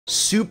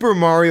Super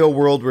Mario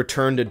World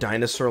Return to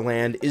Dinosaur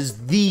Land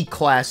is the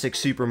classic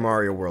Super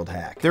Mario World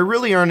hack. There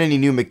really aren't any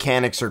new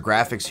mechanics or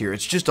graphics here,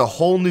 it's just a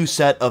whole new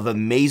set of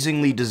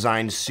amazingly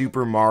designed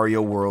Super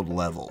Mario World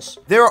levels.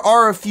 There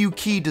are a few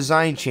key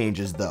design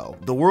changes though.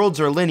 The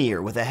worlds are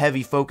linear with a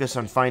heavy focus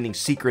on finding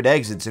secret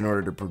exits in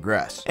order to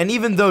progress. And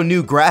even though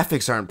new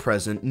graphics aren't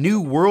present,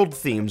 new world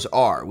themes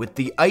are, with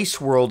the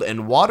Ice World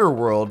and Water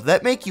World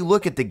that make you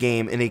look at the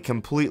game in a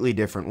completely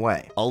different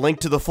way. I'll link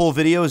to the full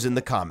videos in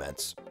the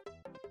comments.